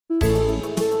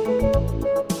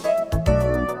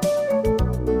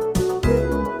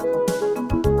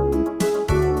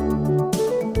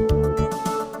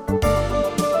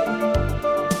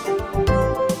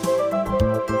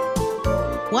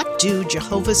do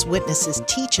Jehovah's Witnesses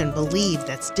teach and believe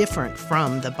that's different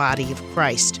from the body of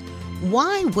Christ?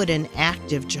 Why would an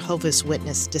active Jehovah's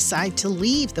Witness decide to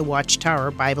leave the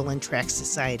Watchtower Bible and Tract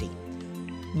Society?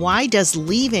 Why does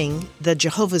leaving the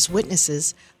Jehovah's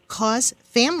Witnesses cause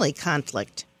family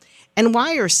conflict? And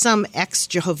why are some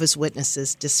ex-Jehovah's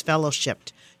Witnesses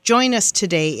disfellowshipped? Join us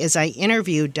today as I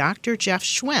interview Dr. Jeff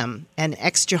Schwemm, an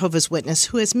ex-Jehovah's Witness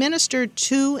who has ministered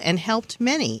to and helped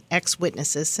many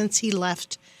ex-witnesses since he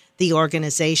left the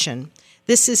organization.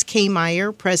 This is Kay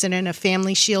Meyer, president of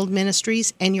Family Shield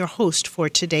Ministries, and your host for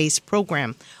today's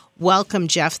program. Welcome,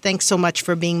 Jeff. Thanks so much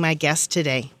for being my guest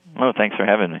today. Oh, thanks for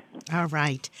having me. All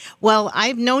right. Well,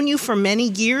 I've known you for many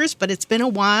years, but it's been a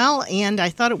while, and I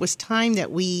thought it was time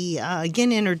that we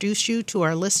again introduce you to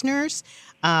our listeners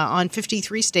on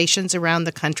 53 stations around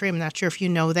the country. I'm not sure if you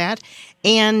know that.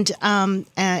 And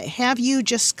have you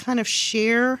just kind of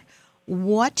share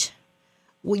what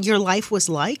your life was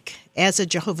like as a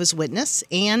Jehovah's Witness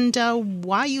and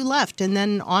why you left. And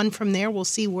then on from there, we'll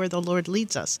see where the Lord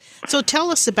leads us. So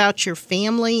tell us about your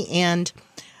family and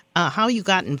how you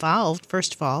got involved,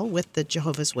 first of all, with the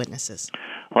Jehovah's Witnesses.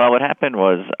 Well, what happened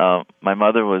was my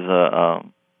mother was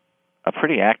a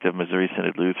pretty active Missouri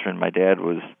Synod Lutheran. My dad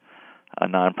was a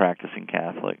non-practicing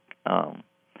Catholic.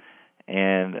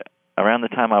 And around the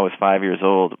time I was 5 years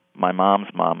old, my mom's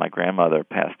mom, my grandmother,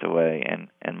 passed away, and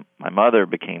my mother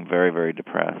became very, very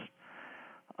depressed.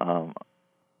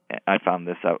 I found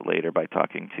this out later by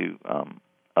talking to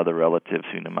other relatives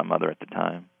who knew my mother at the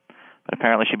time. But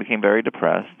apparently she became very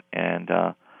depressed, and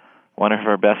one of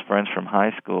her best friends from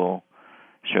high school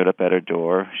showed up at her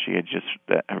door.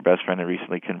 Her best friend had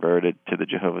recently converted to the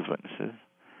Jehovah's Witnesses,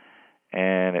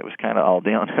 and it was kind of all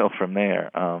downhill from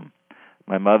there.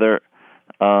 My mother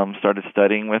started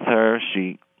studying with her.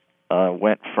 She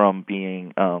went from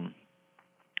being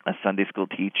a Sunday school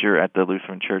teacher at the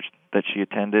Lutheran church that she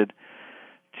attended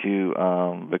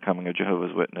to becoming a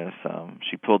Jehovah's Witness.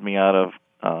 She pulled me out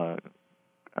of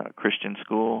Christian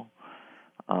school.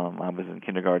 I was in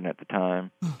kindergarten at the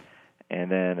time.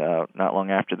 And then not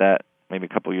long after that, maybe a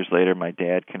couple years later, my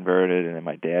dad converted, and then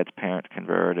my dad's parents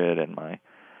converted, and my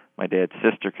dad's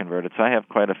sister converted. So I have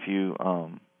quite a few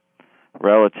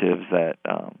relatives that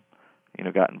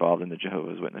got involved in the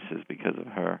Jehovah's Witnesses because of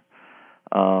her.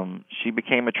 She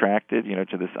became attracted,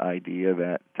 to this idea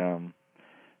that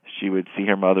she would see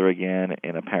her mother again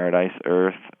in a paradise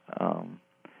earth,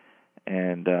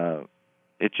 and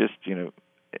it just,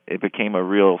 it became a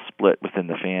real split within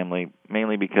the family,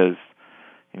 mainly because,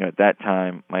 at that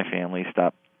time my family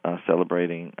stopped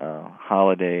celebrating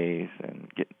holidays,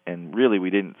 and really we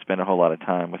didn't spend a whole lot of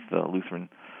time with the Lutheran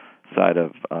side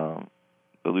of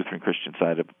the Lutheran Christian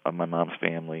side of my mom's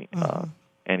family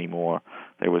anymore.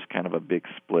 There was kind of a big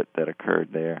split that occurred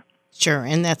there. Sure,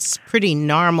 and that's pretty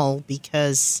normal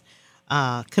because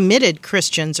committed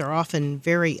Christians are often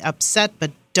very upset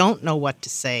but don't know what to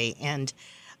say, and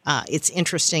it's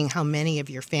interesting how many of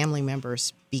your family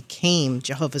members became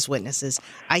Jehovah's Witnesses.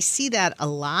 I see that a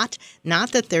lot.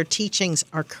 Not that their teachings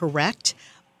are correct,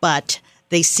 but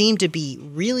they seem to be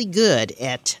really good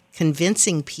at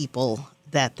convincing people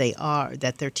that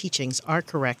their teachings are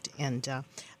correct. And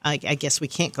I guess we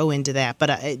can't go into that, but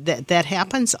that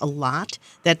happens a lot.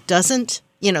 That doesn't,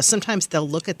 sometimes they'll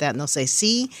look at that and they'll say,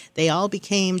 see, they all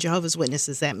became Jehovah's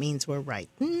Witnesses. That means we're right.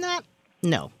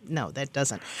 No, that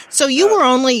doesn't. So you were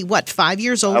only, 5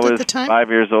 years old at the time? I was 5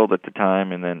 years old at the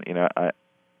time, and then,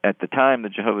 at the time, the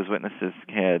Jehovah's Witnesses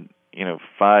had,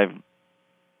 5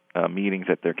 meetings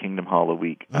at their Kingdom Hall a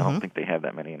week. I don't think they have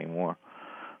that many anymore.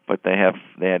 But they had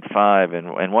 5,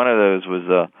 and one of those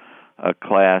was a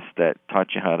class that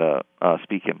taught you how to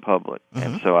speak in public.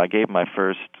 And so I gave my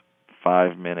first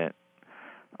 5-minute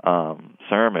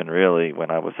sermon, really, when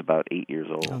I was about 8 years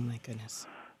old. Oh, my goodness.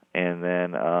 And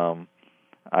then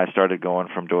I started going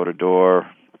from door to door,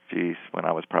 when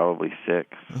I was probably 6.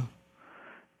 Oh.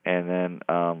 And then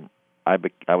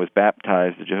I was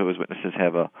baptized. The Jehovah's Witnesses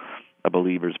have a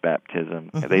believer's baptism.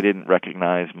 They didn't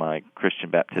recognize my Christian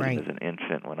baptism as an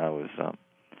infant when I was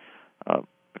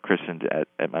christened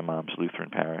at my mom's Lutheran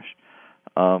parish.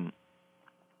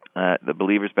 The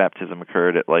believer's baptism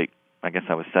occurred at I guess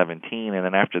I was 17, and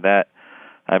then after that,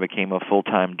 I became a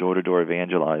full-time door-to-door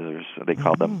evangelizer. So they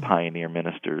called them pioneer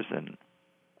ministers, and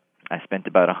I spent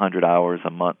about 100 hours a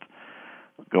month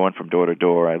going from door to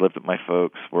door. I lived with my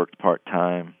folks, worked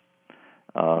part-time,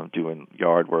 doing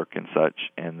yard work and such,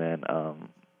 and then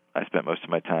I spent most of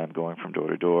my time going from door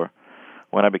to door.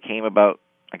 When I became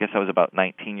I guess I was about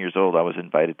 19 years old, I was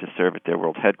invited to serve at their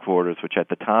world headquarters, which at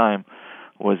the time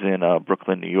was in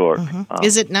Brooklyn, New York.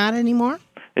 Is it not anymore?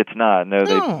 It's not. No,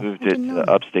 they Oh, moved I it didn't know to that.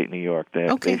 upstate New York.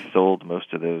 Okay. They sold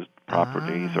most of those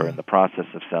properties, or in Ah. the process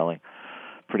of selling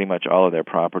pretty much all of their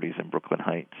properties in Brooklyn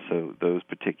Heights. So those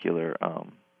particular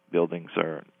buildings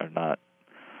are not.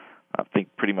 I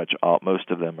think pretty much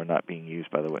most of them are not being used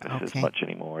by the witnesses Okay. much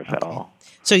anymore, if at all.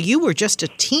 So you were just a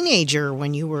teenager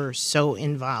when you were so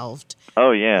involved.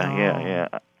 Oh yeah, Oh.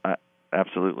 yeah.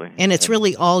 Absolutely. And it's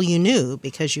really all you knew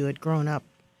because you had grown up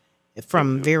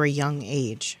from very young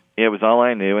age. Yeah, it was all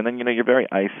I knew. And then you're very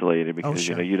isolated because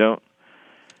sure. you're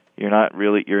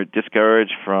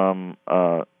discouraged from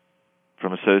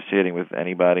associating with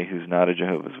anybody who's not a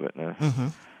Jehovah's Witness. Mm-hmm.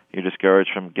 You're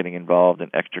discouraged from getting involved in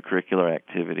extracurricular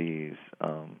activities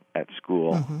at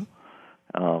school.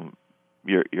 Mm-hmm.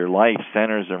 Your life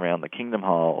centers around the Kingdom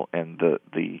Hall and the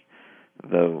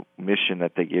mission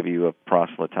that they give you of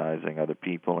proselytizing other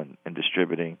people and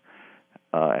distributing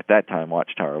at that time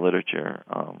Watchtower literature.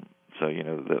 So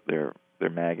their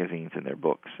magazines and their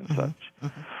books and such.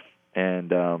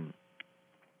 Mm-hmm.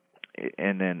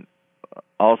 And then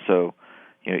also,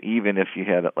 even if you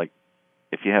had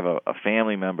if you have a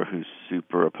family member who's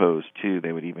super opposed too,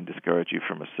 they would even discourage you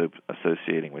from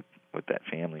associating with that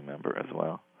family member as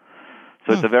well.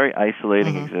 So it's a very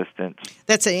isolating existence.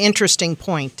 That's an interesting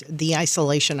point, the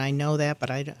isolation. I know that, but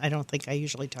I don't think I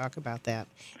usually talk about that,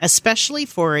 especially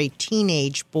for a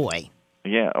teenage boy.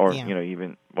 Yeah, or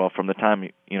even from the time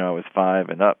I was 5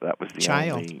 and up, that was the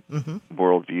only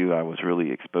worldview I was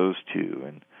really exposed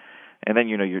to, and then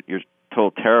you're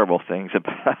told terrible things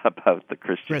about the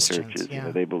Christians, churches.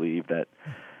 Yeah. They believe that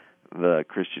the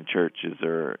Christian churches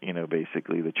are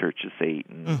basically the Church of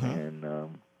Satan,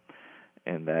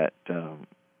 and that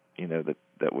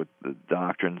that with the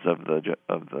doctrines of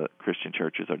the Christian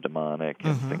churches are demonic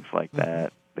and things like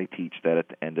that. They teach that at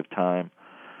the end of time,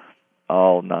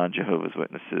 all non-Jehovah's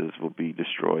Witnesses will be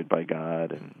destroyed by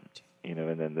God, and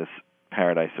and then this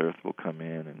paradise earth will come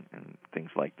in and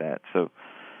things like that. So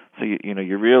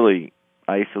you're really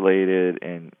isolated,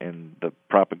 and the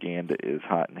propaganda is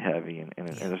hot and heavy, and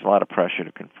there's a lot of pressure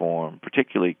to conform,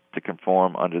 particularly to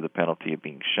conform under the penalty of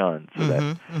being shunned. So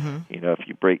that if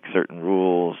you break certain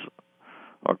rules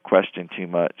or question too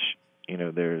much,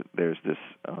 there's this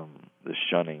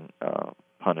shunning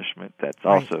punishment that's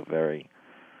also very.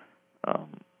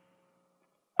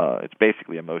 It's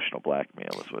basically emotional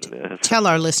blackmail is what it is. Tell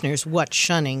our listeners what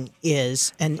shunning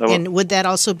is, and would that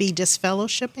also be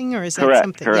disfellowshipping, or is that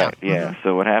something? Correct. Yeah.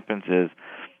 So what happens is,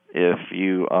 if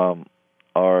you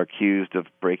are accused of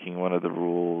breaking one of the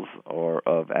rules, or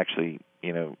of actually,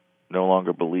 no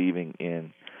longer believing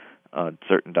in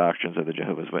certain doctrines of the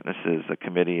Jehovah's Witnesses, a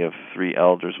committee of 3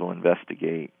 elders will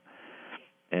investigate,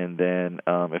 and then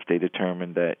if they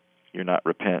determine that you're not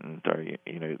repentant, or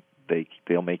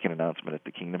they'll make an announcement at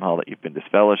the Kingdom Hall that you've been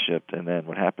disfellowshipped, and then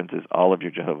what happens is all of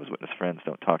your Jehovah's Witness friends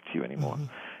don't talk to you anymore.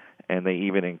 And they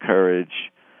even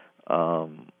encourage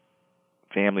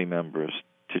family members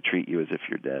to treat you as if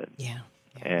you're dead. Yeah.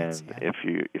 And if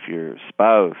your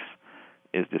spouse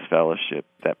is disfellowshipped,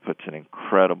 that puts an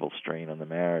incredible strain on the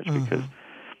marriage, because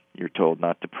you're told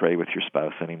not to pray with your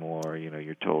spouse anymore.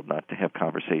 You're told not to have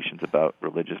conversations about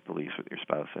religious beliefs with your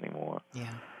spouse anymore.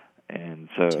 Yeah. And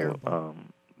so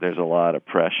there's a lot of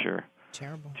pressure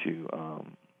to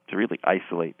really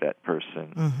isolate that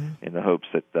person in the hopes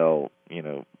that they'll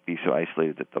be so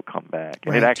isolated that they'll come back.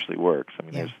 And it actually works. I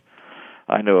mean,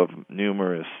 I know of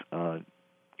numerous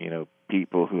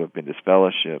people who have been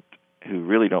disfellowshipped who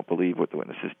really don't believe what the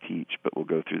witnesses teach, but will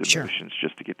go through the motions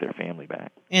just to get their family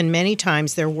back. And many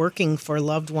times they're working for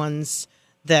loved ones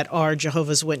that are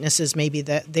Jehovah's Witnesses, maybe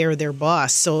that they're their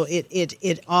boss. So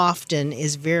it often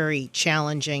is very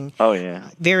challenging. Oh, yeah.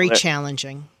 Very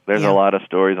challenging. There's a lot of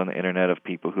stories on the internet of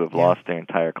people who have lost their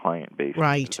entire client base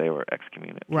because they were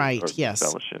excommunicated. Right, yes.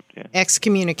 Fellowship, yeah.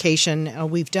 Excommunication,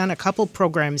 we've done a couple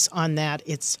programs on that.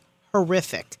 It's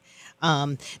horrific.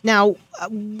 Now,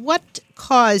 what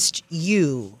caused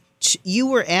you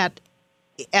were at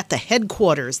the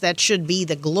headquarters, that should be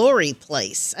the glory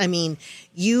place. I mean,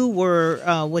 you were,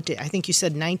 I think you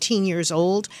said 19 years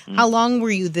old. How long were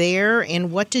you there,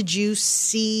 and what did you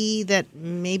see that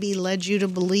maybe led you to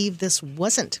believe this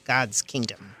wasn't God's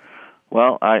kingdom?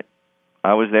 Well, I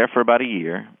was there for about a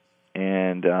year,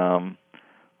 and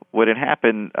what had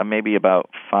happened maybe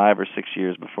about 5 or 6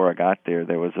 years before I got there,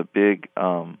 there was a big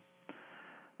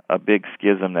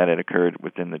schism that had occurred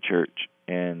within the church,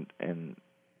 and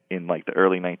in like the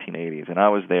early 1980s, and I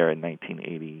was there in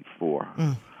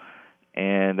 1984.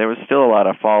 And there was still a lot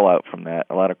of fallout from that,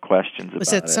 a lot of questions about it. Was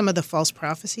that some of the false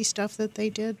prophecy stuff that they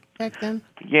did back then?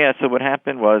 Yeah. So what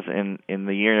happened was in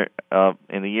the years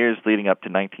leading up to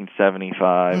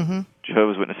 1975,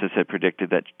 Jehovah's Witnesses had predicted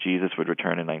that Jesus would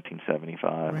return in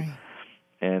 1975. Right.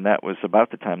 And that was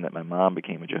about the time that my mom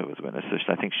became a Jehovah's Witness. So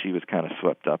I think she was kind of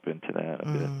swept up into that a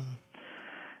bit.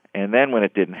 And then when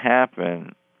it didn't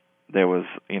happen, there was,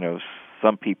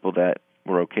 some people that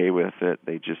were okay with it.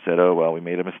 They just said, oh, well, we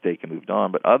made a mistake and moved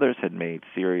on. But others had made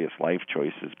serious life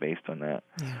choices based on that.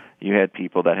 Yeah. You had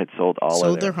people that had sold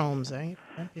their homes, right?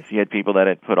 You had people that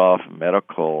had put off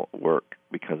medical work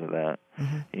because of that.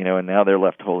 And now they're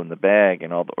left holding the bag,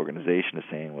 and all the organization is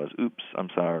saying was, oops, I'm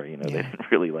sorry. They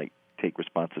didn't really take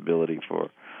responsibility for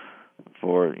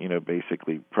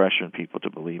basically pressuring people to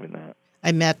believe in that.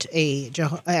 I met a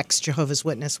ex-Jehovah's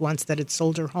Witness once that had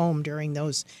sold her home during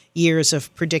those years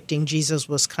of predicting Jesus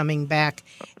was coming back.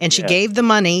 And she gave the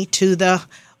money to the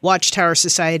Watchtower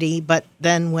Society, but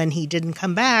then when he didn't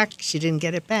come back, she didn't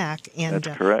get it back. And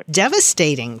that's correct.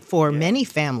 Devastating for many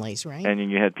families, right?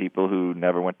 And you had people who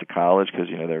never went to college because,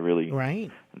 they're really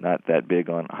not that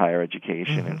big on higher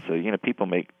education. And so, people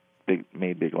made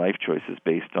big life choices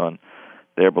based on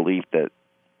their belief that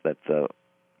the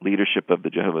leadership of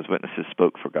the Jehovah's Witnesses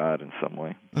spoke for God in some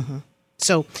way.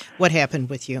 So what happened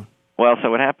with you? Well, so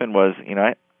what happened was,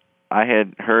 I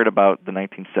had heard about the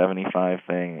 1975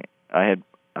 thing.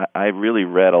 I really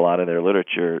read a lot of their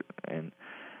literature, and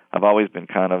I've always been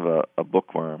kind of a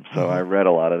bookworm, so I read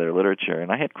a lot of their literature,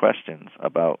 and I had questions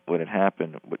about what had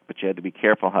happened, but you had to be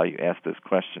careful how you asked those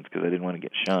questions because I didn't want to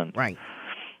get shunned. Right.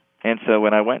 And so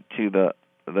when I went to the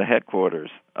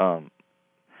headquarters,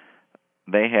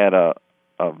 they had a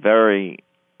very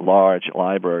large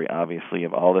library, obviously,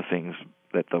 of all the things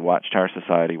that the Watchtower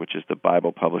Society, which is the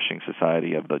Bible Publishing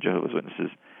Society of the Jehovah's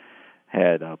Witnesses,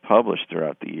 had published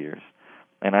throughout the years.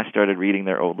 And I started reading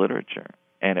their old literature,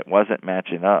 and it wasn't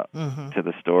matching up to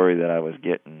the story that I was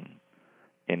getting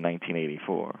in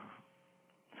 1984.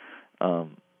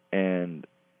 And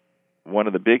one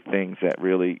of the big things that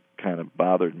really kind of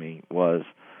bothered me was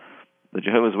the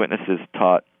Jehovah's Witnesses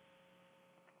taught,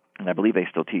 and I believe they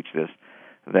still teach this,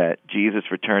 that Jesus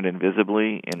returned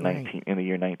invisibly in the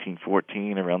year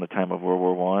 1914, around the time of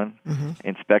World War I,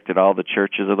 inspected all the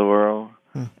churches of the world,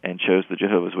 and chose the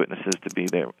Jehovah's Witnesses to be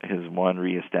his one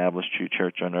reestablished true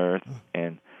church on earth,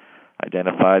 and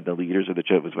identified the leaders of the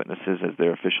Jehovah's Witnesses as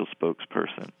their official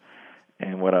spokesperson.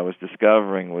 And what I was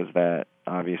discovering was that,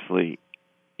 obviously,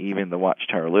 even the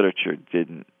Watchtower literature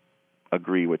didn't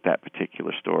agree with that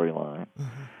particular storyline.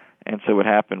 And so what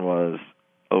happened was,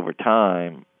 over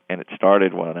time, and it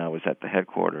started when I was at the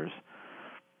headquarters,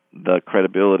 the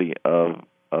credibility of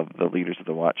the leaders of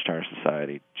the Watchtower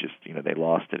Society just, they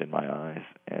lost it in my eyes,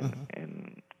 and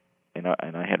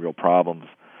I had real problems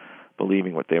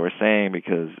believing what they were saying,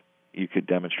 because you could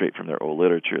demonstrate from their old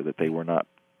literature that they were not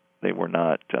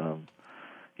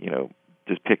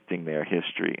depicting their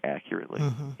history accurately.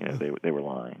 They were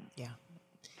lying. Yeah.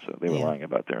 So they were lying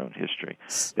about their own history.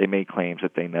 They made claims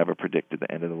that they never predicted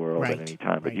the end of the world at any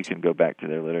time, but you can go back to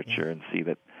their literature and see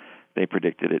that they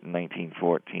predicted it in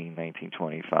 1914,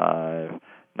 1925,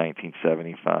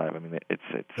 1975. I mean, it's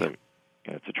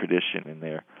a tradition in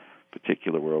their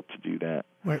particular world to do that.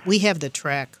 We have the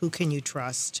track, Who Can You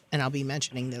Trust? And I'll be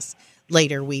mentioning this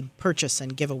later. We purchase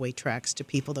and give away tracks to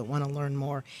people that want to learn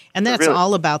more. And that's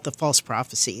all about the false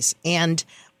prophecies and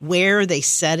where they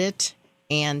said it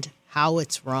and how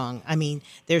it's wrong. I mean,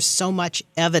 there's so much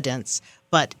evidence,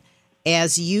 but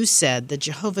as you said, the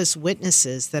Jehovah's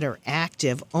Witnesses that are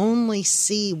active only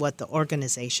see what the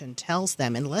organization tells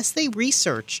them. Unless they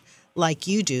research like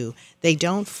you do, they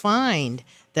don't find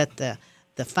that the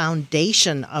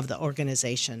foundation of the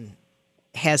organization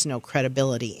has no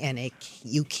credibility, and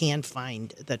you can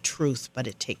find the truth, but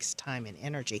it takes time and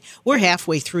energy. We're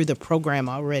halfway through the program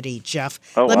already, Jeff.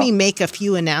 Let me make a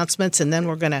few announcements, and then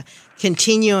we're going to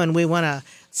continue, and we want to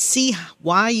see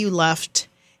why you left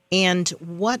and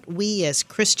what we as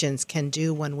Christians can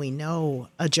do when we know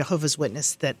a Jehovah's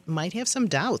Witness that might have some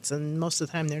doubts, and most of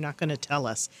the time they're not going to tell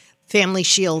us. Family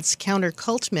Shield's Counter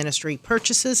Cult Ministry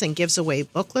purchases and gives away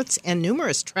booklets and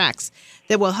numerous tracts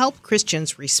that will help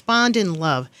Christians respond in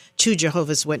love to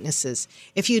Jehovah's Witnesses.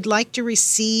 If you'd like to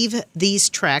receive these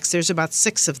tracts, there's about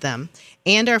 6 of them,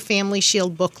 and our Family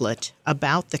Shield booklet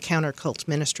about the Counter Cult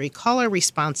Ministry, call our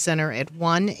response center at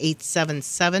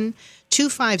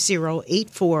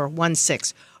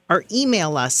 1-877-250-8416. or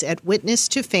email us at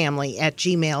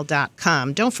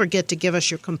witnesstofamily@gmail.com. Don't forget to give us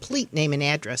your complete name and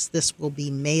address. This will be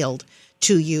mailed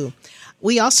to you.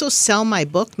 We also sell my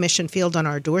book, Mission Field on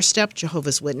Our Doorstep,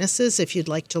 Jehovah's Witnesses. If you'd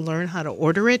like to learn how to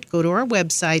order it, go to our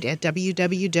website at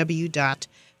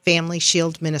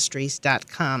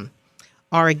www.familyshieldministries.com.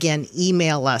 Or again,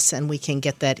 email us and we can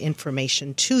get that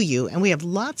information to you. And we have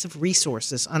lots of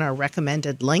resources on our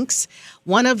recommended links.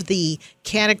 One of the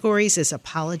categories is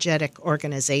apologetic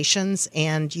organizations,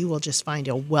 and you will just find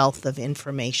a wealth of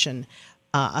information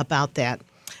about that.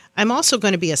 I'm also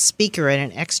going to be a speaker at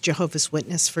an ex-Jehovah's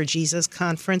Witness for Jesus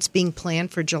conference being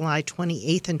planned for July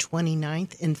 28th and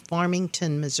 29th in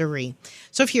Farmington, Missouri.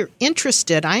 So if you're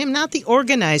interested, I am not the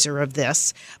organizer of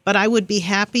this, but I would be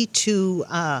happy to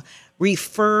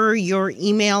refer your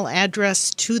email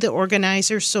address to the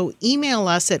organizer. So email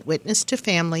us at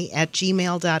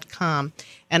witnesstofamily@gmail.com,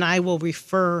 and I will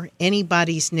refer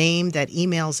anybody's name that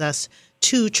emails us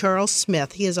to Charles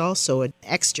Smith. He is also an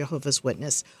ex-Jehovah's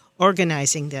Witness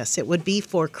organizing this. It would be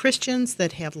for Christians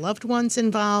that have loved ones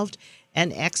involved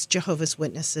and ex-Jehovah's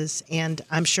Witnesses, and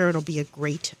I'm sure it'll be a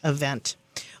great event.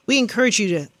 We encourage you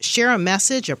to share a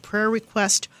message, a prayer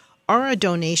request, or a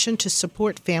donation to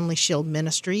support Family Shield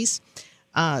Ministries.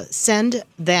 Send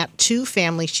that to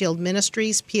Family Shield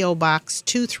Ministries, P.O. Box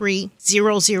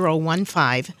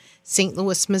 230015, St.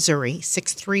 Louis, Missouri,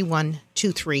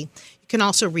 63123. You can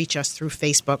also reach us through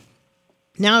Facebook.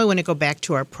 Now I want to go back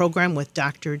to our program with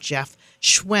Dr. Jeff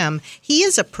Schwem. He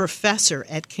is a professor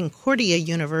at Concordia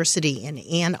University in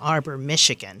Ann Arbor,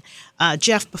 Michigan.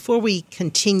 Jeff, before we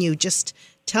continue, just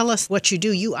tell us what you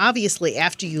do. You obviously,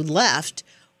 after you left,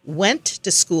 went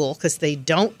to school because they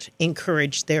don't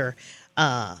encourage their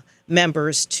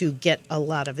members to get a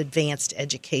lot of advanced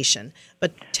education.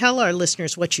 But tell our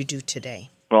listeners what you do today.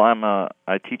 Well,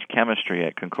 I teach chemistry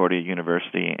at Concordia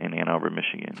University in Ann Arbor,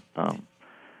 Michigan.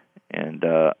 And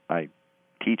I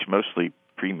teach mostly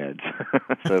pre-meds.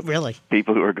 So really?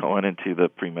 People who are going into the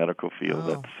pre-medical field.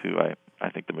 Oh. That's who I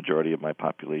think the majority of my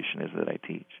population is that I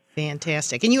teach.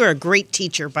 Fantastic. And you are a great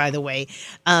teacher, by the way.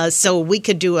 So we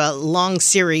could do a long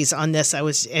series on this.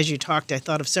 As you talked, I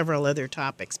thought of several other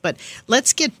topics. But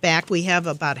let's get back. We have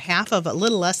about a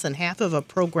little less than half of a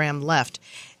program left.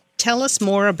 Tell us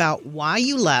more about why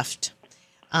you left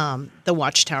the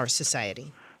Watchtower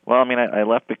Society. Well, I mean, I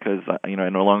left because I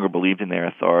no longer believed in their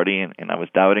authority, and I was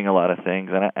doubting a lot of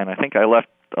things, and I think I left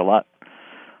a lot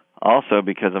also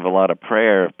because of a lot of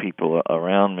prayer of people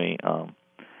around me.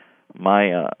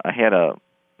 My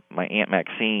Aunt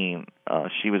Maxine.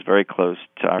 She was very close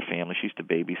to our family. She used to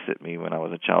babysit me when I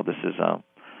was a child. This is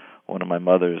one of my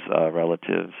mother's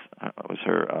relatives. It was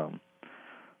her,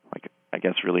 I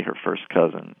guess, really her first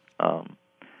cousin.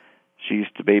 She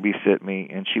used to babysit me,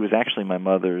 and she was actually my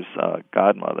mother's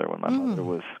godmother when my mother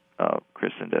was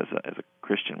christened as a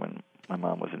Christian when my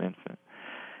mom was an infant.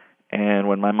 And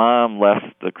when my mom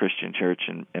left the Christian church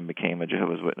and became a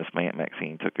Jehovah's Witness, my Aunt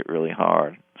Maxine took it really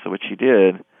hard. So what she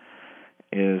did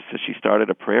is she started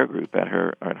a prayer group at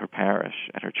her parish,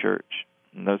 at her church.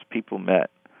 And those people met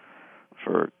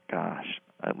for,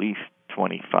 at least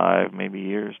 25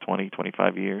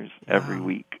 years, every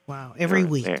week. Wow, every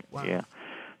week. Wow. Yeah.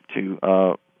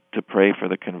 To pray for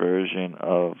the conversion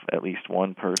of at least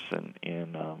one person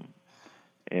in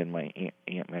my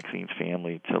Aunt Maxine's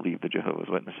family to leave the Jehovah's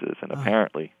Witnesses, and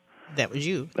apparently that was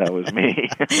you. That was me.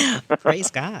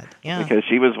 Praise God! Yeah, because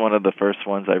she was one of the first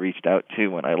ones I reached out to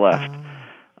when I left.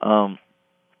 So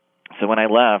when I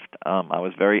left, I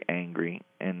was very angry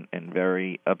and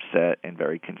very upset and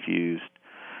very confused,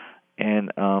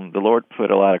 and the Lord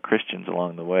put a lot of Christians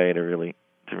along the way to really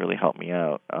help me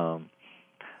out.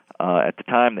 At the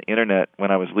time, the internet,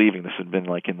 when I was leaving, this had been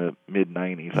like in the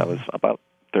mid-'90s. I was about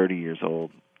 30 years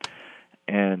old.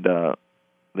 And the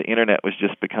internet was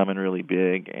just becoming really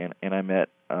big. And I met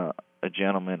a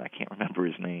gentleman, I can't remember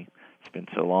his name, it's been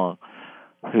so long,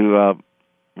 who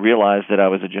realized that I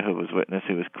was a Jehovah's Witness,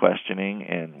 who was questioning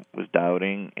and was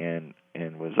doubting and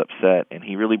was upset. And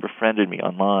he really befriended me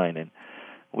online. And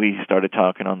we started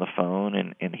talking on the phone,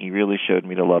 and he really showed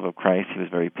me the love of Christ. He was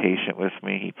very patient with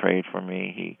me. He prayed for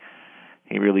me.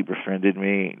 He really befriended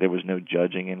me. There was no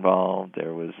judging involved.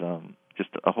 There was just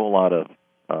a whole lot of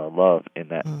love in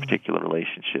that particular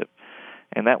relationship.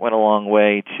 And that went a long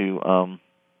way to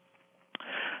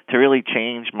really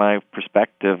change my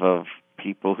perspective of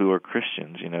people who are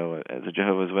Christians. You know, as a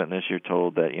Jehovah's Witness, you're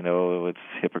told that, it's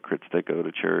hypocrites that go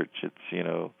to church. It's,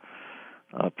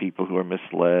 people who are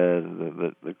misled.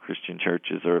 The Christian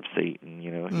churches are of Satan.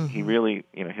 He really,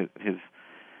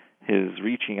 his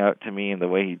reaching out to me and the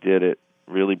way he did it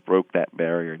really broke that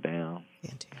barrier down.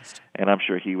 Fantastic. And I'm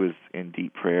sure he was in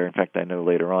deep prayer. In fact, I know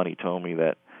later on he told me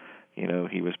that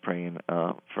he was praying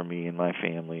for me and my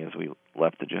family as we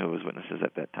left the Jehovah's Witnesses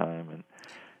at that time,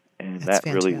 and That's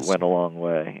that really fantastic. went a long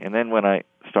way. And then when I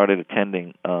started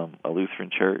attending a Lutheran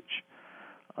church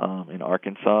in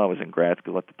Arkansas, I was in grad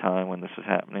school at the time when this was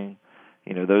happening.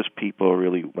 Those people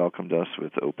really welcomed us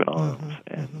with open arms,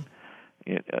 and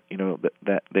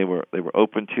that they were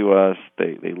open to us.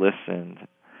 They listened,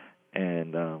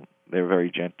 and they were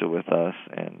very gentle with us,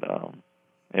 and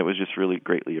it was just really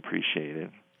greatly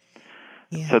appreciated.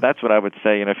 Yeah. So that's what I would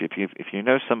say. If you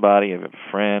know somebody, a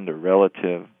friend or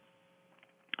relative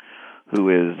who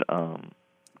is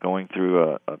going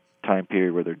through a time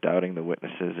period where they're doubting the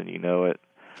witnesses, and it,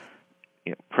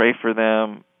 pray for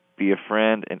them, be a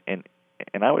friend,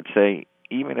 and I would say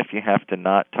even if you have to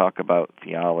not talk about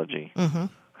theology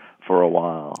for a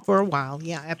while. For a while,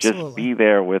 yeah, absolutely. Just be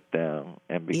there with them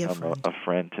and become a a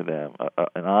friend to them,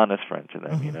 an honest friend to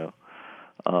them,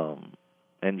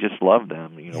 and just love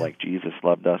them, like Jesus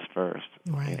loved us first.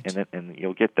 Right. And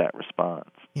you'll get that response.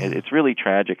 Yeah. It's really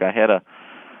tragic. I had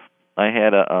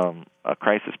a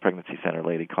crisis pregnancy center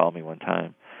lady call me one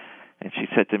time, and she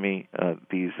said to me,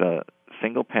 these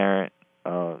single parent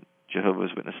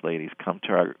Jehovah's Witness ladies come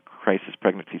to our crisis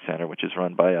pregnancy center, which is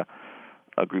run by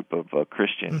a group of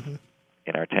Christians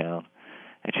in our town.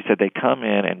 And she said they come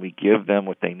in and we give them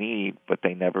what they need, but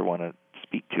they never want to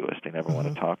speak to us. They never want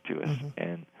to talk to us.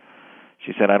 And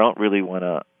she said, I don't really want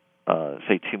to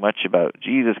say too much about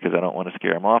Jesus because I don't want to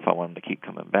scare them off. I want them to keep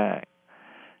coming back.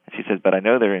 And she says, but I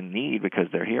know they're in need because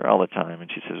they're here all the time.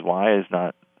 And she says, why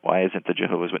isn't the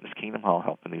Jehovah's Witness Kingdom Hall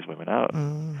helping these women out?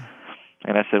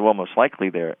 And I said, well, most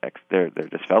likely they're disfellowshipped.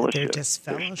 They're disfellowshipped.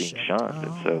 They're being shunned,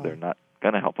 and so they're not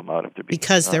going to help them out if they're being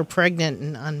because shunned. they're pregnant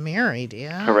and unmarried.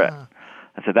 Yeah, correct.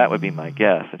 I said that would be my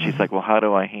guess, and she's like, well, how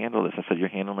do I handle this? I said, you're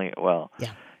handling it well.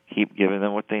 Yeah. Keep giving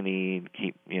them what they need.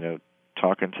 Keep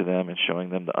talking to them and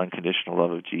showing them the unconditional love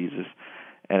of Jesus,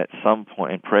 and at some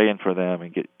point, and praying for them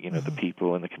and get the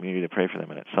people in the community to pray for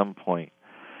them, and at some point,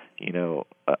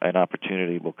 an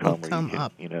opportunity will come where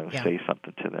you can, say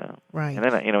something to them. Right. And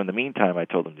then, in the meantime, I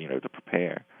told them, to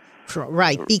prepare.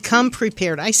 Right. Become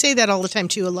prepared. I say that all the time,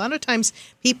 too. A lot of times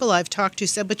people I've talked to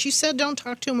said, but you said don't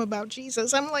talk to them about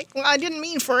Jesus. I'm like, well, I didn't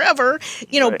mean forever.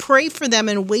 Right. Pray for them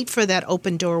and wait for that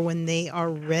open door when they are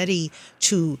ready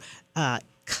to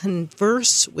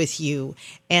converse with you,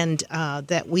 and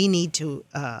that we need to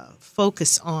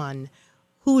focus on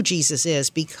who Jesus is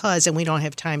because, and we don't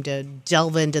have time to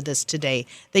delve into this today,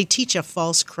 they teach a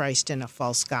false Christ and a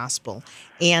false gospel.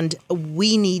 And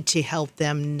we need to help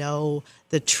them know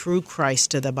the true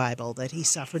Christ of the Bible, that he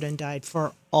suffered and died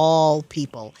for all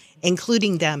people,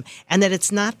 including them, and that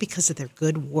it's not because of their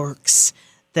good works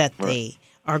that they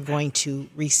are going to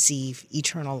receive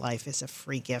eternal life as a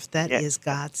free gift. That is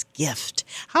God's gift.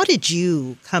 How did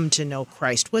you come to know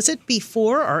Christ? Was it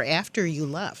before or after you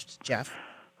left, Jeff?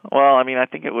 Well, I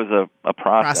think it was a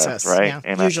process, right? Yeah,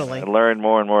 and usually. I learned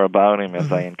more and more about him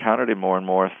as I encountered him more and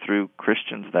more through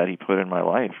Christians that he put in my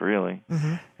life, really,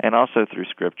 and also through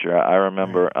Scripture. I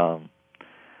remember,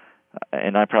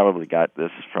 and I probably got this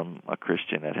from a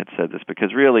Christian that had said this,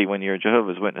 because really when you're a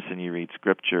Jehovah's Witness and you read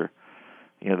Scripture,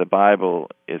 the Bible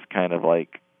is kind of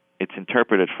like, it's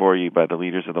interpreted for you by the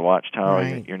leaders of the Watchtower.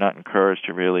 Right. You're not encouraged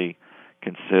to really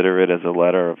consider it as a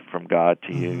letter from God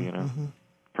to you,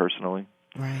 personally.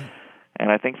 Right. And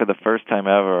I think for the first time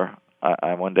ever,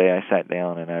 one day I sat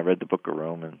down and I read the book of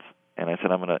Romans, and I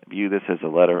said, I'm going to view this as a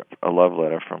love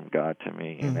letter from God to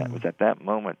me. And that was at that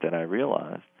moment that I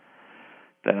realized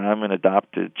that I'm an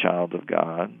adopted child of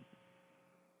God,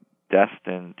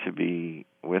 destined to be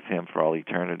with him for all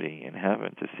eternity in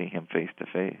heaven, to see him face to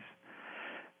face.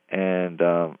 And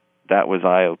that was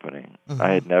eye-opening.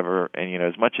 I had never, and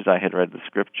as much as I had read the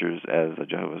Scriptures as a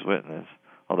Jehovah's Witness,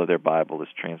 although their Bible is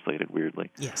translated weirdly.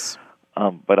 Yes.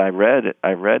 But I read,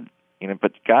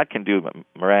 but God can do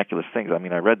miraculous things.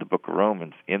 I read the book of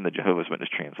Romans in the Jehovah's Witness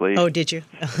translation. Oh, did you?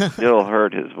 Still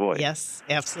heard his voice. Yes,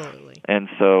 absolutely. And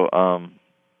so,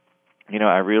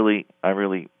 I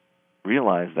really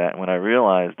realized that. And when I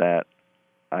realized that,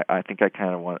 I think I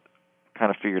kind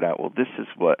of figured out, well, this is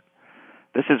what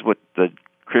the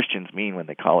Christians mean when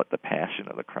they call it the Passion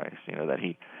of the Christ. That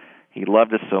He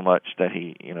loved us so much that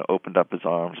he, opened up his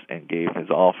arms and gave his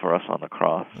all for us on the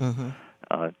cross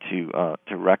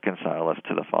to reconcile us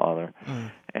to the Father.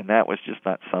 And that was just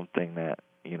not something that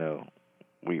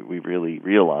we really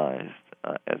realized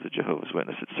as a Jehovah's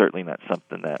Witness. It's certainly not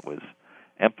something that was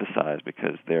emphasized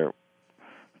because their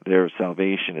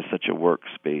salvation is such a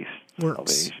works-based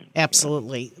salvation.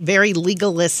 Absolutely. Very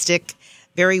legalistic.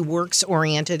 very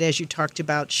works-oriented, as you talked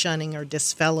about, shunning or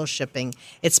disfellowshipping.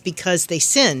 It's because they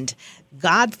sinned.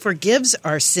 God forgives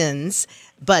our sins,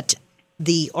 but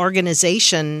the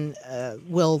organization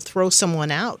will throw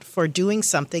someone out for doing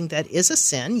something that is a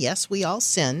sin. Yes, we all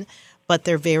sin, but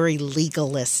they're very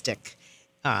legalistic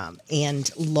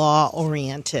and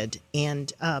law-oriented,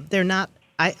 and they're not.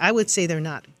 I would say they're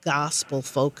not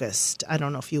gospel-focused. I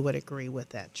don't know if you would agree with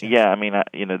that, Jeff. Yeah, I mean,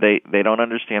 they don't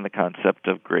understand the concept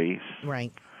of grace,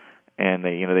 right? And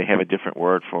they have a different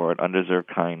word for it, undeserved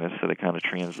kindness. So they kind of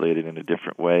translate it in a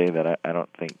different way that I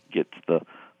don't think gets the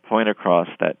point across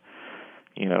that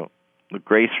the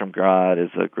grace from God is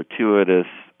a gratuitous,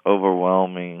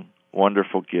 overwhelming,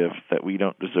 wonderful gift that we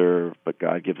don't deserve, but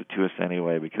God gives it to us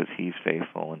anyway because He's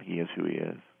faithful and He is who He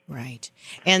is. Right.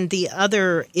 And the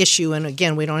other issue, and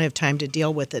again, we don't have time to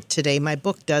deal with it today, my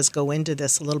book does go into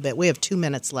this a little bit. We have 2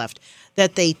 minutes left,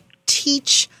 that they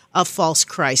teach a false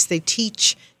Christ. They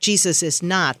teach Jesus is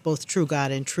not both true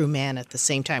God and true man at the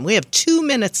same time. We have 2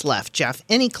 minutes left, Jeff.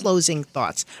 Any closing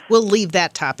thoughts? We'll leave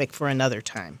that topic for another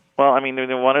time. Well, I mean,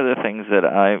 one of the things that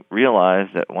I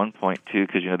realized at one point, too,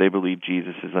 because, they believe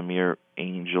Jesus is a mere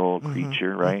angel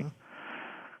creature, right?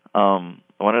 One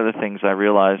of the things I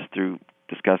realized through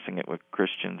discussing it with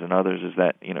Christians and others is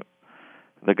that,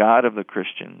 the God of the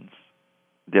Christians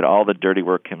did all the dirty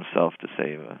work Himself to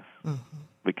save us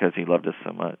because He loved us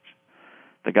so much.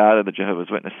 The God of the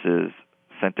Jehovah's Witnesses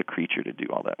sent a creature to do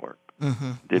all that work.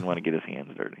 Didn't want to get His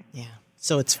hands dirty. Yeah.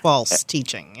 So it's false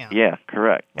teaching. Yeah. Yeah,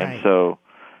 correct. Right. And so,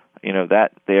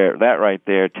 that right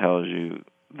there tells you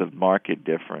the marked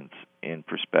difference in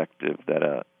perspective that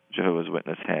a Jehovah's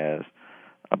Witness has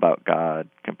about God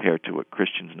compared to what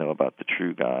Christians know about the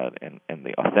true God and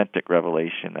the authentic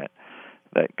revelation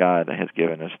that God has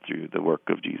given us through the work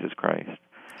of Jesus Christ.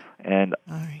 And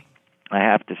all right. I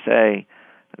have to say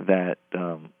that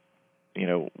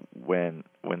when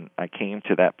I came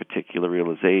to that particular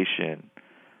realization,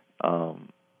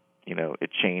 it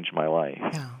changed my life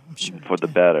I'm sure for the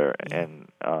better. Yeah.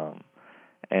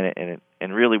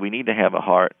 And really, we need to have a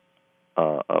heart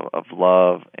of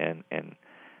love and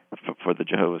for the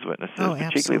Jehovah's Witnesses,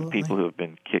 particularly the people who have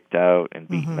been kicked out and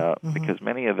beaten up, because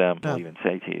many of them will even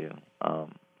say to you,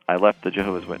 I left the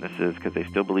Jehovah's Witnesses because they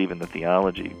still believe in the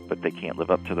theology, but they can't live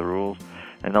up to the rules.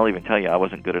 And they'll even tell you, I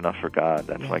wasn't good enough for God.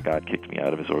 That's why God kicked me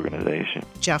out of His organization.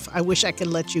 Jeff, I wish I could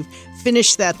let you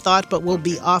finish that thought, but we'll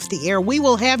be off the air. We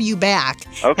will have you back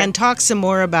and talk some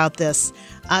more about this.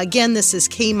 Again, this is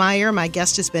Kay Meyer. My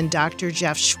guest has been Dr.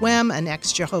 Jeff Schwemm, an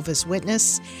ex-Jehovah's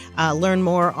Witness. Learn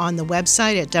more on the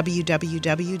website at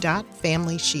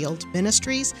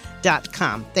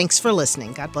www.FamilyShieldMinistries.com. Thanks for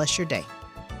listening. God bless your day.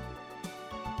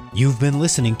 You've been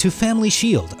listening to Family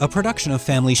Shield, a production of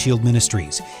Family Shield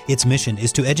Ministries. Its mission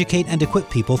is to educate and equip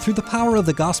people through the power of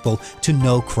the gospel to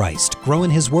know Christ, grow in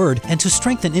His Word, and to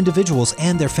strengthen individuals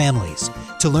and their families.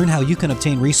 To learn how you can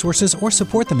obtain resources or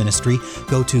support the ministry,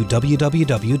 go to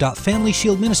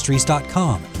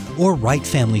www.FamilyShieldMinistries.com or write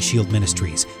Family Shield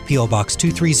Ministries, P.O. Box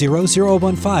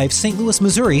 230015, St. Louis,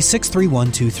 Missouri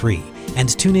 63123.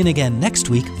 And tune in again next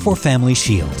week for Family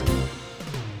Shield.